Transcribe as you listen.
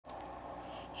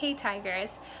Hey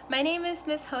Tigers, my name is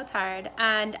Miss Hotard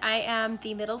and I am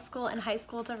the middle school and high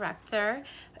school director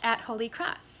at Holy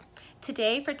Cross.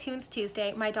 Today for Tunes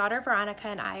Tuesday, my daughter Veronica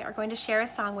and I are going to share a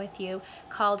song with you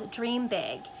called Dream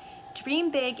Big. Dream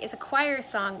Big is a choir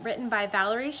song written by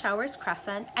Valerie Showers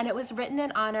Crescent, and it was written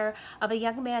in honor of a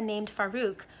young man named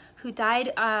Farouk who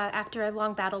died after a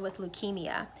long battle with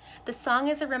leukemia. The song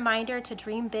is a reminder to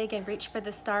dream big and reach for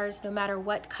the stars no matter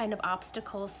what kind of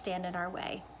obstacles stand in our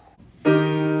way.